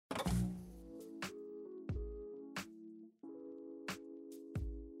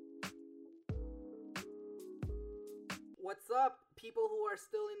What's up, people who are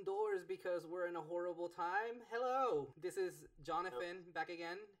still indoors because we're in a horrible time? Hello, this is Jonathan back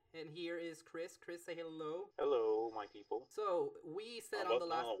again, and here is Chris. Chris, say hello. Hello, my people. So, we said on What, the I don't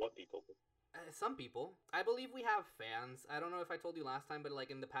last... know what people. some people. I believe we have fans. I don't know if I told you last time, but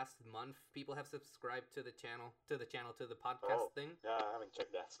like in the past month, people have subscribed to the channel, to the podcast Oh, thing. yeah, I haven't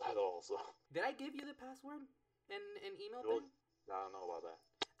checked that at all, so. Did I give you the password and email Well, thing? I don't know about that.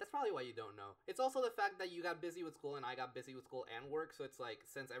 That's probably why you don't know. It's also the fact that you got busy with school and I got busy with school and work, so it's like,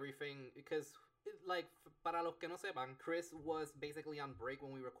 since everything, because, like, para los que no sepan, Chris was basically on break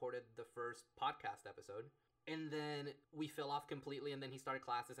when we recorded the first podcast episode, and then we fell off completely, and then he started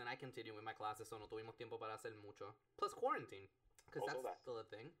classes, and I continued with my classes, so no tuvimos tiempo para hacer mucho. Plus quarantine. Because that's still a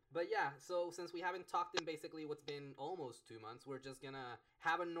thing. But yeah, so since we haven't talked in basically what's been almost 2 months, we're just gonna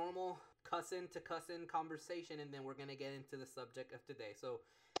have a normal cousin-to-cousin conversation, and then we're gonna get into the subject of today. So,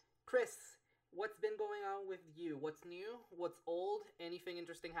 Chris, what's been going on with you? What's new? What's old? Anything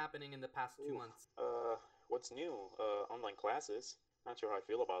interesting happening in the past 2 months? What's new? Online classes. Not sure how I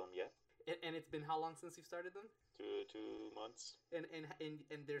feel about them yet. And it's been how long since you've started them? 2 months. And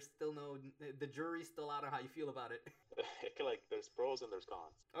there's still no... The jury's still out on how you feel about it. Like, there's pros and there's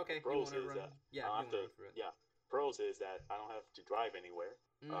cons. Okay, Pros you is want to run... that Yeah, you want to run through it. Yeah, pros is that I don't have to drive anywhere.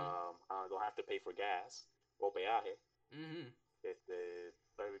 I don't have to pay for gas. O peaje.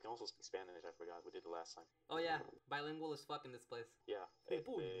 But we can also speak Spanish, I forgot. We did the last time. Oh yeah, bilingual as fuck in this place. Yeah.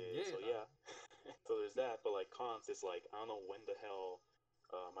 So yeah. So there's that, but like cons is like, I don't know when the hell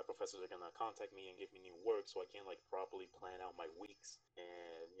my professors are gonna contact me and give me new work, so I can't like properly plan out my weeks,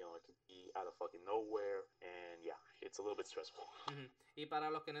 and it could be out of fucking nowhere, and yeah, it's a little bit stressful. Y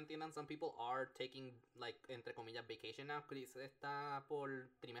para los que no entiendan, some people are taking, like, entre comillas, vacation now. Chris está por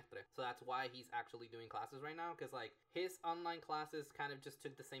trimestre, so that's why he's actually doing classes right now, because like his online classes kind of just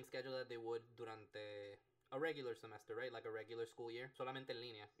took the same schedule that they would durante a regular semester, right? Like a regular school year, solamente en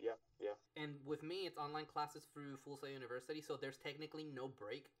línea. Yeah. And with me, it's online classes through Full Sail University, so there's technically no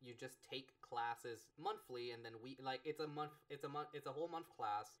break. You just take classes monthly, and then it's a whole month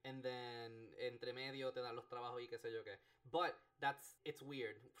class, and then entre medio te dan los trabajos y qué sé yo qué. But it's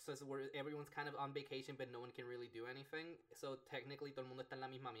weird. So everyone's kind of on vacation, but no one can really do anything. So technically, todo el mundo está en la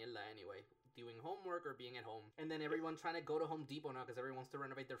misma mierda anyway, doing homework or being at home. And then everyone trying to go to Home Depot now because everyone wants to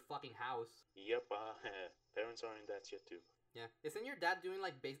renovate their fucking house. Yep. Parents are in that shit too. Yeah. Isn't your dad doing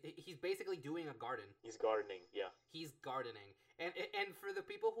like he's basically doing a garden? He's gardening, yeah. He's gardening. And for the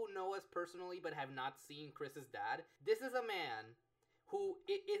people who know us personally but have not seen Chris's dad, this is a man who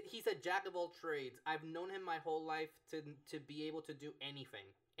he's a jack of all trades. I've known him my whole life to be able to do anything.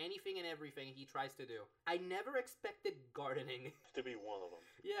 Anything and everything he tries to do. I never expected gardening to be one of them.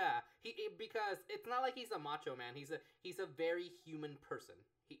 Yeah, because it's not like he's a macho man. He's a very human person.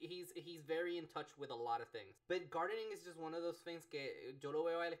 He's very in touch with a lot of things. But gardening is just one of those things que yo lo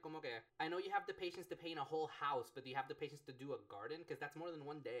veo a él es como que, I know you have the patience to paint a whole house, but do you have the patience to do a garden? Because that's more than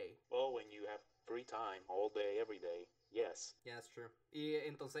one day. Well, when you have free time all day, every day, yes. Yeah, that's true. Y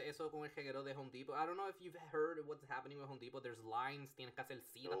entonces eso con el jeguero de Home Depot. I don't know if you've heard what's happening with Home Depot. There's lines, tienes que hacer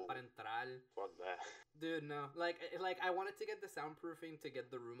citas para entrar. Fuck that. Dude, no. Like I wanted to get the soundproofing to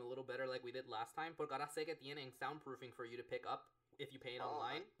get the room a little better like we did last time. Porque ahora sé que tienen soundproofing for you to pick up if you pay it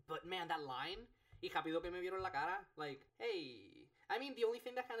online. But man, that line, y rápido que me vieron la cara, like, hey. I mean, the only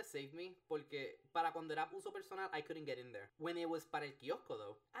thing that kind of saved me, porque para cuando era uso personal, I couldn't get in there. When it was para el kiosco,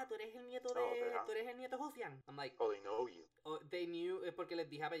 though. Tú eres el nieto tú eres el nieto Josian. I'm like... Oh, they know you. Oh, they knew, porque les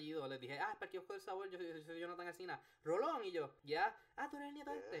dije apellido, les dije, para el kiosco del sabor, yo soy Jonathan Garcina. Rolón, y yo, yeah, tú eres el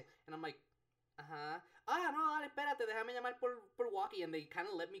nieto este. And I'm like, no, dale, espérate, déjame llamar por walkie, and they kind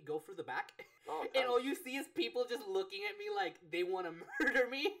of let me go through the back. Oh, and all you see is people just looking at me like they want to murder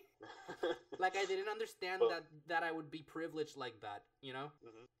me. Like I didn't understand that I would be privileged like that, you know?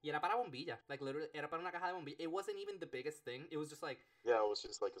 Mm-hmm. Y era para bombilla, like literally, era para una caja de bombilla. It wasn't even the biggest thing. It was just like... Yeah, it was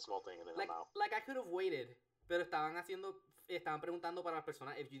just like a small thing, and then I'm out. Like I could have waited, pero estaban preguntando para las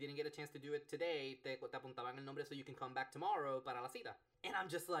personas, if you didn't get a chance to do it today, te apuntaban el nombre so you can come back tomorrow para la cita. And I'm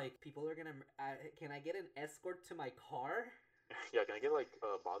just like, people are gonna... can I get an escort to my car? Yeah, can I get like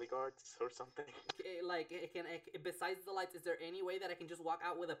bodyguards or something? Like, besides the lights, is there any way that I can just walk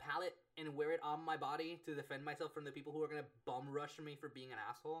out with a pallet and wear it on my body to defend myself from the people who are gonna bum rush me for being an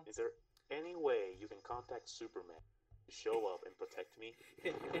asshole? Is there any way you can contact Superman to show up and protect me?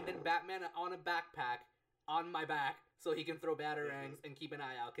 And then Batman on a backpack on my back so he can throw batarangs and keep an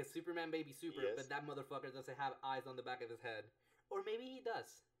eye out. Because Superman may be super, yes. But that motherfucker doesn't have eyes on the back of his head. Or maybe he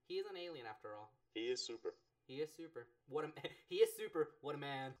does. He is an alien after all. He is super. He is super. He is super. What a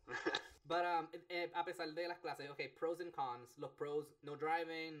man. But a pesar de las clases, okay, pros and cons. Los pros, no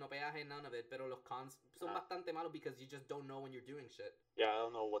driving, no peaje, none of it. Pero los cons son bastante malos because you just don't know when you're doing shit. Yeah, I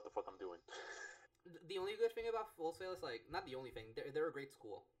don't know what the fuck I'm doing. The only good thing about Full Sail is, like, not the only thing, they're a great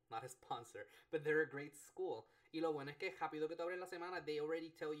school. Not a sponsor, but they're a great school. Y lo bueno es que rápido que te abren la semana, they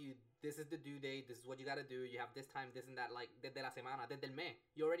already tell you, this is the due date, this is what you gotta do, you have this time, this and that, like, desde la semana, desde el mes.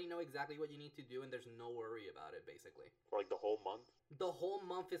 You already know exactly what you need to do, and there's no worry about it, basically. For, like, the whole month? The whole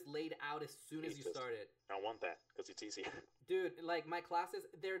month is laid out as soon as you start it. I want that, because it's easy. Dude, like, my classes,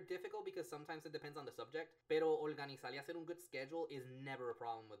 they're difficult because sometimes it depends on the subject, pero organizar y hacer un good schedule is never a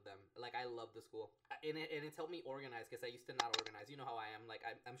problem with them. Like, I love the school. And it's helped me organize, because I used to not organize. You know how I am. Like,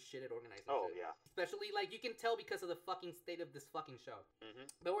 I'm shit at organizing shit. Yeah. Especially, like, you can tell because of the fucking state of this fucking show. Mm-hmm.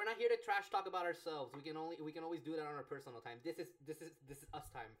 But we're not here to trash talk about ourselves. We can always do that on our personal time. This is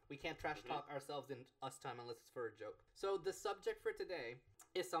us time. We can't trash talk ourselves in us time unless it's for a joke. So the subject for today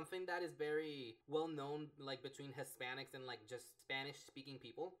is something that is very well known, like, between Hispanics and, like, just Spanish-speaking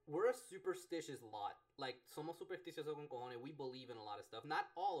people. We're a superstitious lot. Like, somos supersticiosos con cojones. We believe in a lot of stuff.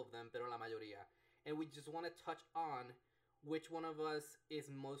 Not all of them, pero la mayoría. And we just want to touch on which one of us is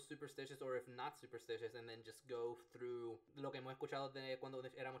most superstitious or if not superstitious, and then just go through lo que hemos escuchado de cuando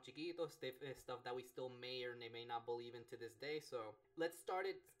éramos chiquitos, stuff that we still may or may not believe in to this day. So let's start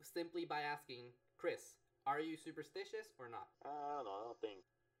it simply by asking, Chris, are you superstitious or not? No, I don't think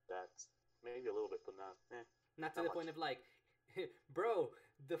that's, maybe a little bit, but not. Not to the point of, like, bro,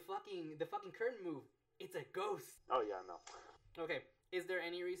 the fucking curtain moved. It's a ghost. Oh yeah, no. Okay. Is there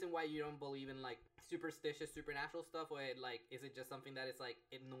any reason why you don't believe in, like, superstitious, supernatural stuff? Or, like, is it just something that it's, like,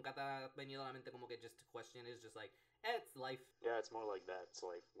 it nunca te ha venido a la mente como que just to question? It's just, like, it's life. Yeah, it's more like that. It's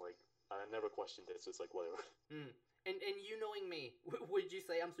like, I never questioned it. So it's like, whatever. And you knowing me, would you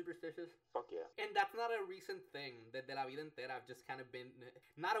say I'm superstitious? Fuck yeah. And that's not a recent thing. De la vida entera, I've just kind of been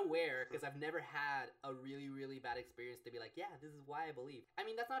not aware, because I've never had a really, really bad experience to be like, yeah, this is why I believe. I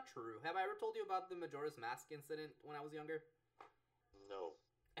mean, that's not true. Have I ever told you about the Majora's Mask incident when I was younger? No.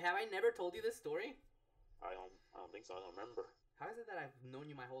 Have I never told you this story? I don't think so. I don't remember. How is it that I've known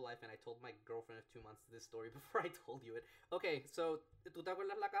you my whole life and I told my girlfriend of 2 months this story before I told you it? Okay, so, ¿tú te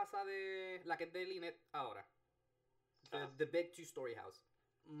acuerdas la casa de la que es de Lynette ahora? The big 2-story house.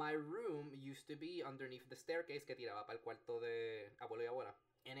 My room used to be underneath the staircase que tiraba para el cuarto de abuelo y abuela.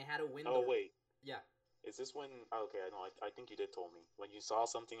 And it had a window. Oh, wait. Yeah. Is this when? Okay, I know. I think you did told me when you saw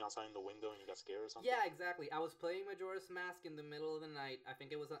something outside in the window and you got scared or something. Yeah, exactly. I was playing Majora's Mask in the middle of the night. I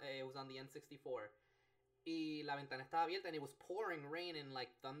think it was on the N64. Y la ventana estaba abierta and it was pouring rain and, like,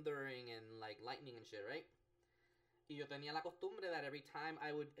 thundering and, like, lightning and shit, right? Y yo tenía la costumbre that every time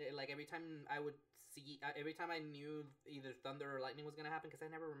I knew either thunder or lightning was gonna happen, because I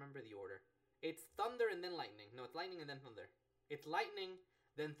never remember the order. It's thunder and then lightning. No, it's lightning and then thunder. It's lightning,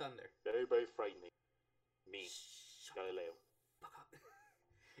 then thunder. Very, very frightening. Me, Galileo. Fuck up.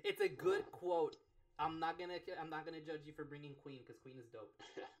 It's a good quote. I'm not gonna judge you for bringing Queen, because Queen is dope.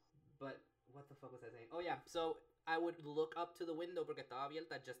 But what the fuck was I saying? Oh yeah, so I would look up to the window porque estaba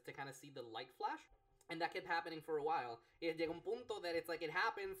abierta just to kind of see the light flash, and that kept happening for a while. It llega un punto that it's like it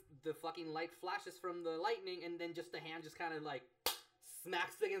happens, the fucking light flashes from the lightning, and then just the hand just kind of like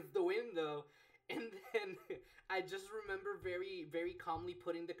smacks against the window. And then I just remember very, very calmly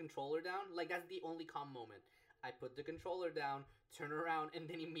putting the controller down. Like, that's the only calm moment. I put the controller down, turn around, and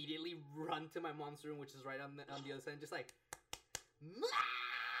then immediately run to my mom's room, which is right on the other side, and just like,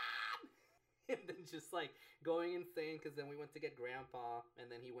 Mom! And then just, like, going insane, because then we went to get Grandpa,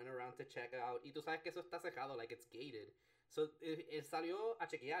 and then he went around to check out. Y tú sabes que eso está cerrado, like, it's gated. So, él salió a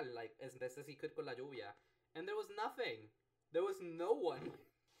chequear, like, as best as he could con la lluvia. And there was nothing. There was no one.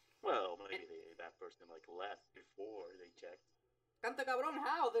 Well, maybe that person, like, left before they checked. Canta cabrón,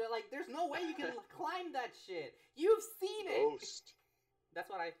 how? They're like, there's no way you can climb that shit. You've seen it. Ghost. That's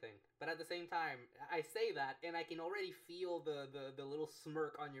what I think. But at the same time, I say that, and I can already feel the little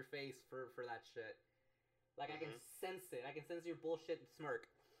smirk on your face for that shit. Like, I can sense it. I can sense your bullshit smirk.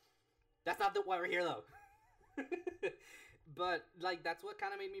 That's not why we're here, though. But, like, that's what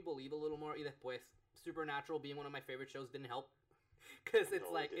kind of made me believe a little more. Y después, Supernatural being one of my favorite shows didn't help. Because it's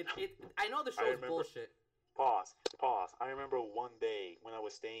like, I know the show's bullshit. Pause. I remember one day when I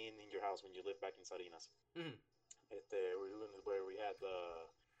was staying in your house when you lived back in Salinas. Mm-hmm. Where we had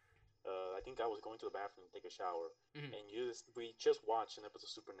I think I was going to the bathroom to take a shower. Mm-hmm. And we just watched an episode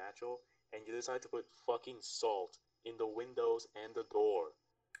of Supernatural, and you decided to put fucking salt in the windows and the door.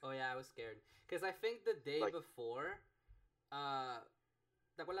 Oh yeah, I was scared. Because I think the day before,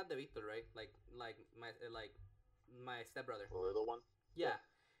 ¿te acuerdas de Víctor, right? Like my stepbrother. The little one? Yeah.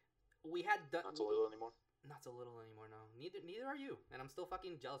 We had done... Not so little anymore? Not so little anymore, no. Neither are you. And I'm still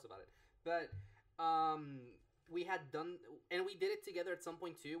fucking jealous about it. But um, we had done, and we did it together at some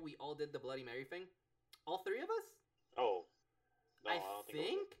point too. We all did the Bloody Mary thing. All three of us. Oh, no, I I don't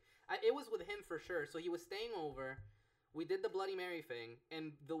think think it was with him for sure. So he was staying over. We did the Bloody Mary thing,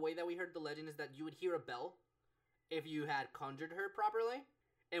 and the way that we heard the legend is that you would hear a bell if you had conjured her properly,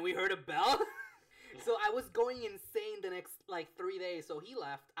 and we heard a bell. So I was going insane the next like 3 days. So he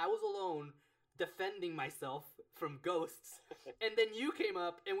left. I was alone defending myself from ghosts, and then you came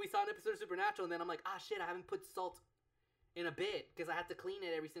up and we saw an episode of Supernatural, and then I'm like, ah shit, I haven't put salt in a bit because I had to clean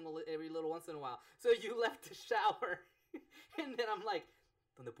it every little once in a while. So you left to shower, and then I'm like,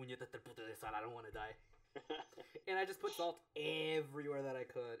 donde puñeta está el puto de sal? I don't want to die. And I just put salt everywhere that I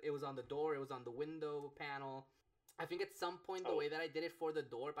could. It was on the door. It was on the window panel. I think at some point the way that I did it for the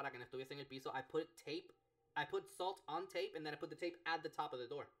door, para que no estuviese en el piso, I put tape. I put salt on tape, and then I put the tape at the top of the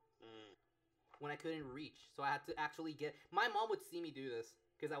door. When I couldn't reach. So I had to actually get... My mom would see me do this,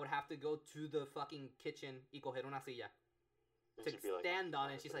 because I would have to go to the fucking kitchen y coger una silla to stand on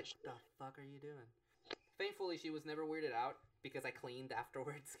it. She's like, what the fuck are you doing? Thankfully, she was never weirded out, because I cleaned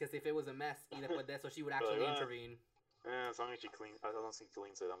afterwards, because if it was a mess, y después de eso, she would actually intervene. As long as she cleans, as long as she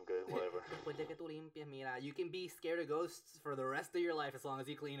cleans it, I'm good, whatever. Después de que tú limpias, mira, you can be scared of ghosts for the rest of your life as long as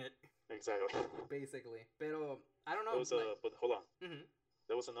you clean it. Exactly. Basically. Pero, I don't know. But hold on. Mm-hmm.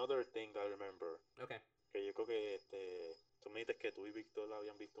 There was another thing that I remember. Okay. Que yo creo que tú me dijiste que tú y Víctor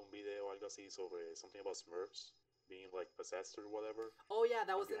habían visto un video o algo así sobre something about Smurfs being like possessed or whatever. Oh yeah,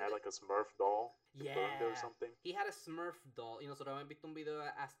 that was in had like a Smurf doll. Yeah. Burned or something. He had a Smurf doll. Nosotros habíamos visto un video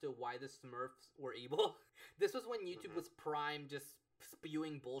as to why the Smurfs were evil. This was when YouTube was prime, just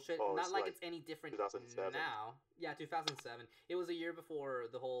spewing bullshit. Not like it's any different 2007. now. Yeah, 2007. It was a year before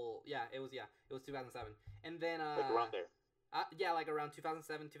the whole. It was 2007. And then like around there. Yeah, like around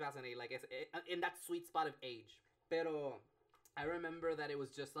 2007, 2008, like in that sweet spot of age. Pero I remember that it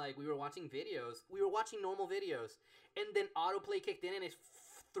was just like we were watching videos. We were watching normal videos, and then autoplay kicked in and it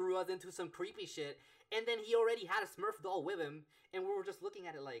threw us into some creepy shit. And then he already had a Smurf doll with him, and we were just looking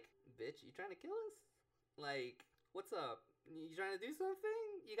at it like, bitch, you trying to kill us? Like, what's up? You trying to do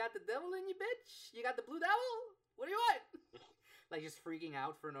something? You got the devil in you, bitch? You got the blue devil? What do you want? Like, just freaking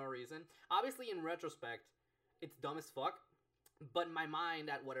out for no reason. Obviously, in retrospect, it's dumb as fuck. But my mind,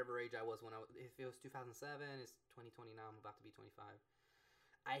 at whatever age I was if it was 2007, it's 2020 now, I'm about to be 25.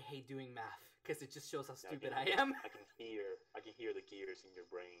 I hate doing math, because it just shows how stupid I am. I can hear the gears in your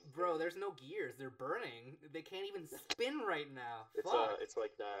brain. Bro, there's no gears. They're burning. They can't even spin right now. It's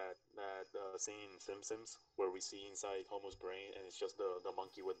like that scene in Simpsons where we see inside Homer's brain, and it's just the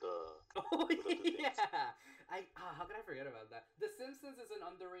monkey with the... Oh, yeah! How can I forget about that? The Simpsons is an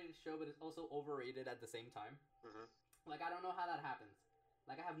underrated show, but it's also overrated at the same time. Mm-hmm. Like, I don't know how that happens.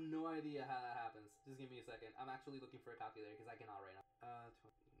 Like, I have no idea how that happens. Just give me a second. I'm actually looking for a calculator, because I cannot right now.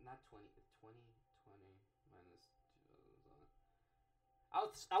 Not 20 minus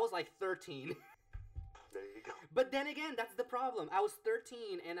 2. I was like 13. There you go. But then again, that's the problem. I was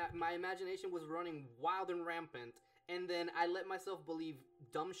 13, and my imagination was running wild and rampant. And then I let myself believe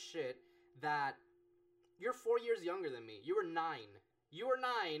dumb shit that you're 4 years younger than me. You were 9. You were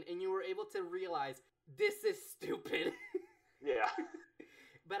 9, and you were able to realize, this is stupid. Yeah.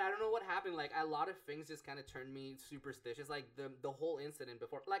 But I don't know what happened. Like, a lot of things just kind of turned me superstitious. Like, the whole incident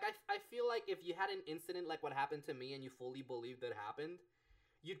before. Like, I feel like if you had an incident like what happened to me and you fully believed it happened,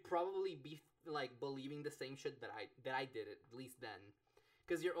 you'd probably be, like, believing the same shit that I did, at least then.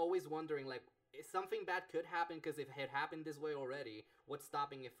 Because you're always wondering, like, if something bad could happen, because if it happened this way already, what's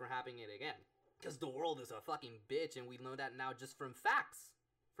stopping it from happening it again? Because the world is a fucking bitch, and we know that now just from facts.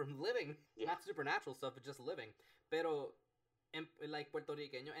 From living. Yeah. Not supernatural stuff, but just living. Pero... And, like, Puerto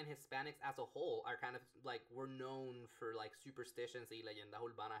Riqueño and Hispanics as a whole are kind of, like, we're known for, like, superstitions y leyendas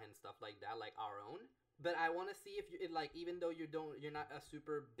urbanas and stuff like that, like, our own. But I want to see if you, like, even though you're not a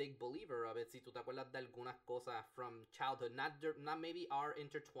super big believer of it, si tú te acuerdas de algunas cosas from childhood, not maybe our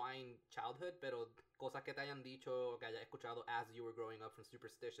intertwined childhood, pero cosas que te hayan dicho, que hayas escuchado as you were growing up from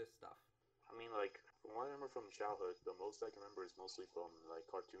superstitious stuff. I mean, like, from what I remember from childhood, the most I can remember is mostly from, like,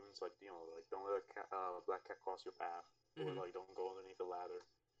 cartoons, like, you know, like, don't let a black cat cross your path. Or, like, don't go underneath the ladder.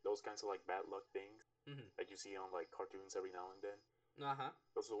 Those kinds of, like, bad luck things that you see on, like, cartoons every now and then. Uh-huh.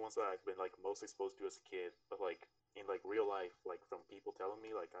 Those are the ones that I've been, like, most exposed to as a kid. But, like, in, like, real life, like, from people telling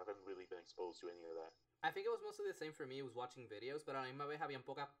me, like, I haven't really been exposed to any of that. I think it was mostly the same for me. It was watching videos, but a la misma vez habían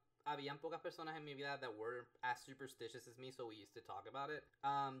pocas personas en mi vida that were as superstitious as me, so we used to talk about it.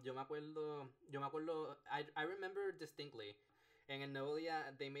 Yo me acuerdo, I remember distinctly, and in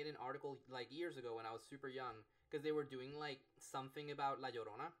Noelia, they made an article, like, years ago when I was super young, because they were doing, like, something about La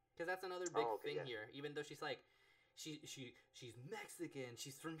Llorona. Because that's another big thing here. Even though she's, like, she's Mexican.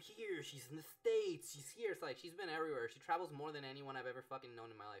 She's from here. She's in the States. She's here. It's like she's been everywhere. She travels more than anyone I've ever fucking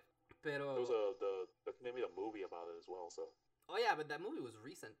known in my life. Pero there was they made a movie about it as well. So. Oh yeah, but that movie was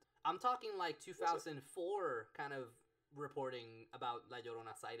recent. I'm talking like 2004 kind of reporting about La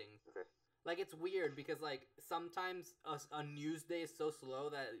Llorona sighting. Okay. Like it's weird because like sometimes a news day is so slow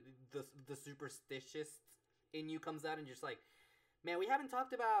that the superstitious in you comes out and you're just like, man, we haven't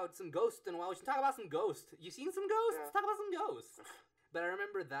talked about some ghosts in a while. We should talk about some ghosts. You seen some ghosts? Yeah. Let's talk about some ghosts. But I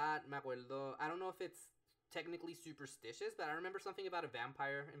remember that, me acuerdo. I don't know if it's technically superstitious, but I remember something about a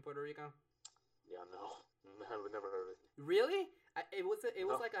vampire in Puerto Rico. Yeah, no. I've never heard of it. Really? It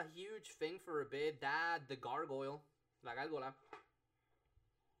was like a huge thing for a bit. That, the gargoyle. La gárgola.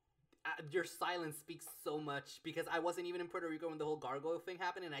 Your silence speaks so much because I wasn't even in Puerto Rico when the whole gargoyle thing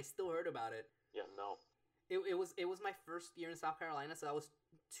happened, and I still heard about it. Yeah, no. It was my first year in South Carolina, so that was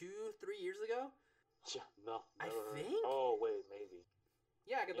 2-3 years ago. Yeah, no. I think. Oh wait, maybe.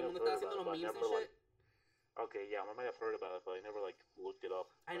 Yeah, que todo el mundo estaba haciendo los memes and shit. Okay, yeah, I might have heard about it, but I never like looked it up.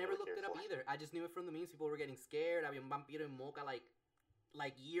 I never looked it up either. I just knew it from the memes. People were getting scared. Había un vampiro en Moca like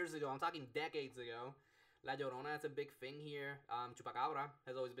years ago. I'm talking decades ago. La Llorona is a big thing here. Chupacabra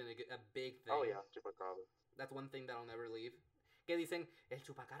has always been a big thing. Oh yeah, Chupacabra. That's one thing that'll never leave. Que dicen, el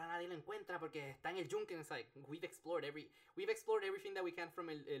chupacabra nadie lo encuentra porque está en el yunque. And it's like, we've explored everything that we can from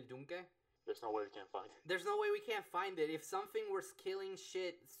el yunque. There's no way we can't find it. There's no way we can't find it. If something was killing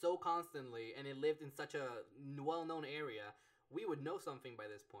shit so constantly and it lived in such a well-known area, we would know something by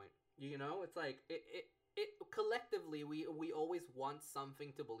this point. You know, it's like it collectively we always want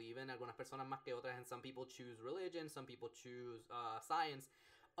something to believe in. Algunas personas más que otras, and some people choose religion, some people choose science,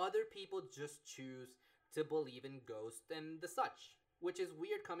 other people just choose to believe in ghosts and the such, which is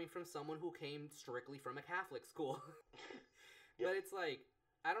weird coming from someone who came strictly from a Catholic school. Yep. But it's like,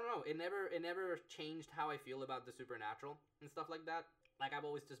 I don't know, it never changed how I feel about the supernatural and stuff like that. Like, I've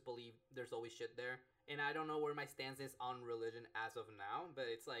always just believed there's always shit there. And I don't know where my stance is on religion as of now, but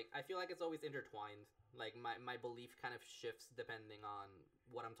it's like, I feel like it's always intertwined. Like, my belief kind of shifts depending on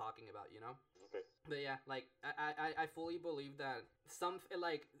what I'm talking about, you know? Okay. But yeah, like, I fully believe that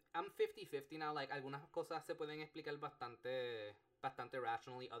like, I'm 50-50 now. Like, algunas cosas se pueden explicar bastante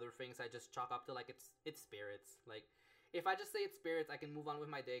rationally. Other things I just chalk up to, like, it's spirits. Like, if I just say it's spirits, I can move on with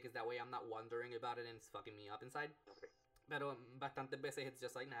my day, because that way I'm not wondering about it and it's fucking me up inside. Okay. Pero bastante veces it's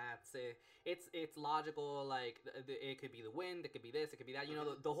just like, nah, it's logical, like, it could be the wind, it could be this, it could be that, you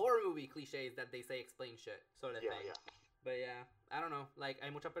know, the horror movie cliches that they say explain shit, sort of thing. Yeah. But yeah, I don't know, like, hay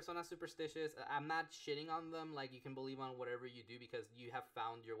muchas personas superstitious. I'm not shitting on them, like, you can believe on whatever you do because you have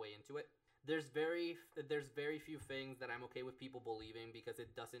found your way into it. There's very few things that I'm okay with people believing because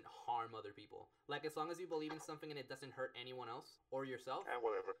it doesn't harm other people. Like, as long as you believe in something and it doesn't hurt anyone else or yourself,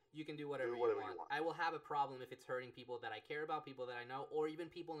 whatever, you can do whatever you want. I will have a problem if it's hurting people that I care about, people that I know, or even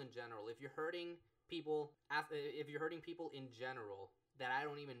people in general. If you're hurting people in general that I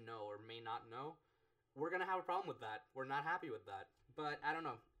don't even know or may not know, we're gonna have a problem with that. We're not happy with that. But I don't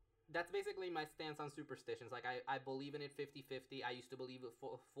know. That's basically my stance on superstitions. Like, I believe in it 50-50. I used to believe it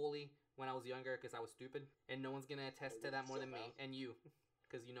fully when I was younger because I was stupid. And no one's going to attest to that more than me. And you,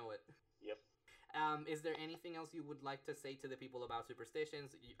 because you know it. Yep. Is there anything else you would like to say to the people about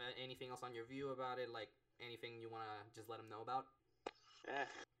superstitions? Anything else on your view about it? Like, anything you want to just let them know about?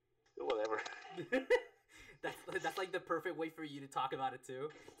 Whatever. That's like the perfect way for you to talk about it, too.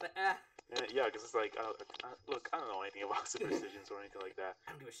 But, yeah, because it's like, look, I don't know anything about superstitions or anything like that.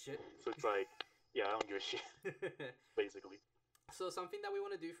 I don't give a shit. So it's like, yeah, I don't give a shit, basically. So something that we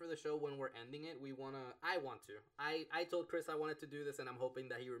want to do for the show when we're ending it, I told Chris I wanted to do this, and I'm hoping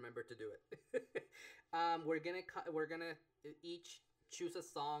that he remembered to do it. We're gonna each choose a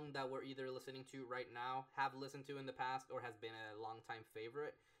song that we're either listening to right now, have listened to in the past, or has been a long time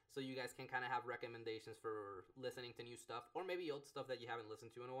favorite. So you guys can kind of have recommendations for listening to new stuff, or maybe old stuff that you haven't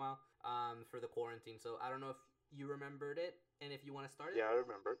listened to in a while, for the quarantine. So I don't know if you remembered it, and if you want to start it. Yeah, I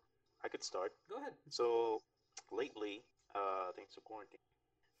remember. I could start. Go ahead. So lately, thanks to quarantine,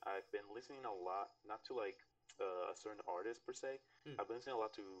 I've been listening a lot, not to like a certain artist per se. I've been listening a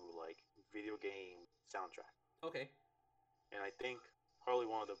lot to like video game soundtrack. Okay. And I think probably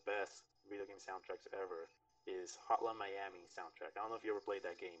one of the best video game soundtracks ever is Hotline Miami soundtrack. I don't know if you ever played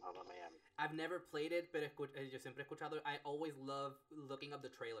that game, Hotline Miami. I've never played it, but yo siempre he escuchado. I always love looking up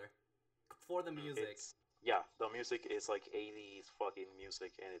the trailer for the music. Yeah, the music is like 80s fucking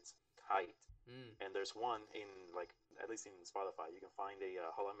music, and it's tight. And there's one in, like, at least in Spotify, you can find a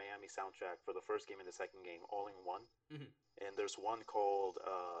Hotline Miami soundtrack for the first game and the second game all in one. And there's one called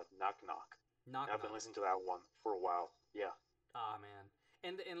Knock Knock. I've been listening to that one for a while. Yeah. Ah, man.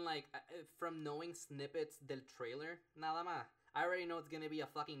 And like from knowing snippets del trailer, nada más, I already know it's gonna be a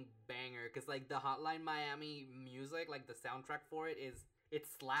fucking banger. Cause like the Hotline Miami music, like the soundtrack for it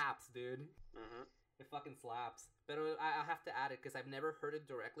slaps, dude. Mm-hmm. It fucking slaps. Pero I have to add it because I've never heard it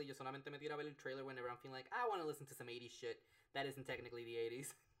directly. Yo solamente me tiro a ver el trailer whenever I'm feeling like I want to listen to some 80s shit that isn't technically the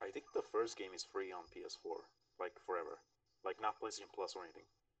 80s. I think the first game is free on PS4, like forever, like not PlayStation Plus or anything.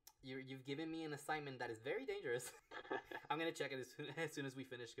 You've given me an assignment that is very dangerous. I'm gonna check it as soon as we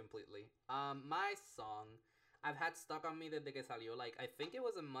finish completely. My song, I've had stuck on me desde que salió. Like I think it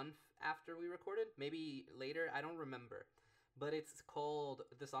was a month after we recorded, maybe later. I don't remember, but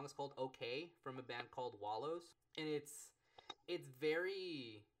the song is called "Okay" from a band called Wallows, and it's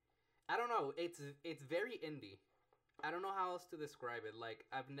very, I don't know, it's very indie. I don't know how else to describe it. Like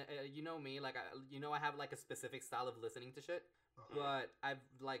you know me, like I have like a specific style of listening to shit. But I've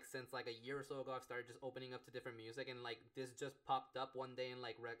like since like a year or so ago, I've started just opening up to different music, and like this just popped up one day in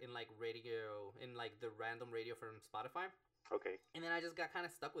like radio in like the random radio from Spotify. Okay. And then I just got kind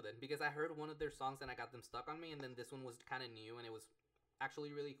of stuck with it because I heard one of their songs and I got them stuck on me, and then this one was kind of new and it was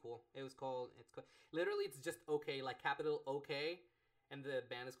actually really cool. It's called literally it's just okay, like capital OK, and the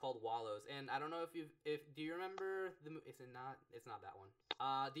band is called Wallows. And I don't know if do you remember it's not that one.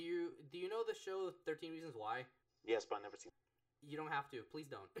 Do you know the show 13 Reasons Why? Yes, but I never seen. You don't have to. Please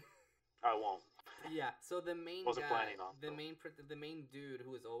don't. I won't. Yeah. So the main Wasn't guy, planning on. the main dude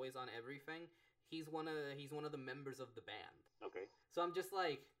who is always on everything, he's one of the members of the band. Okay. So I'm just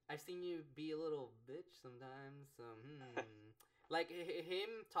like, I've seen you be a little bitch sometimes. So like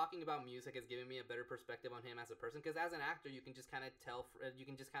him talking about music has given me a better perspective on him as a person. Because as an actor, you can just kind of tell. You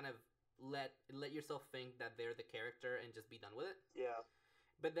can just kind of let yourself think that they're the character and just be done with it. Yeah.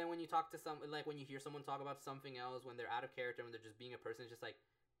 But then when you talk to when you hear someone talk about something else, when they're out of character, when they're just being a person, it's just like,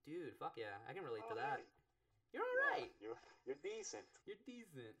 dude, fuck yeah, I can relate to that. You're alright. Yeah, you're decent. You're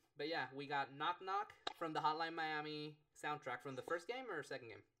decent. But yeah, we got Knock Knock from the Hotline Miami soundtrack from the first game or second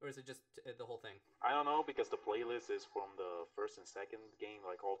game? Or is it just the whole thing? I don't know because the playlist is from the first and second game,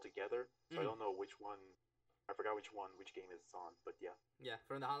 like all together. So I don't know which one. I forgot which game it's on, but yeah. Yeah,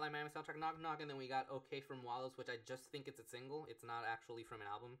 from the Hotline Miami soundtrack, Knock Knock, and then we got Okay from Wallows, which I just think it's a single. It's not actually from an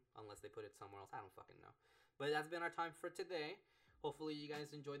album, unless they put it somewhere else. I don't fucking know. But that's been our time for today. Hopefully you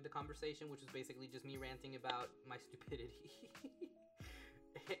guys enjoyed the conversation, which was basically just me ranting about my stupidity.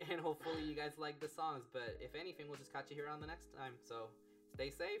 And hopefully you guys like the songs. But if anything, we'll just catch you here on the next time. So stay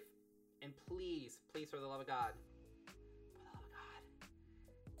safe, and please, for the love of God,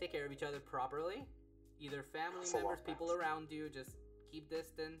 take care of each other properly. Either family members, people around you, just keep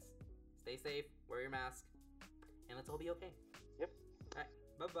distance, stay safe, wear your mask, and let's all be okay. Yep. All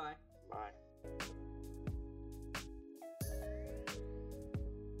right. Bye-bye. Bye.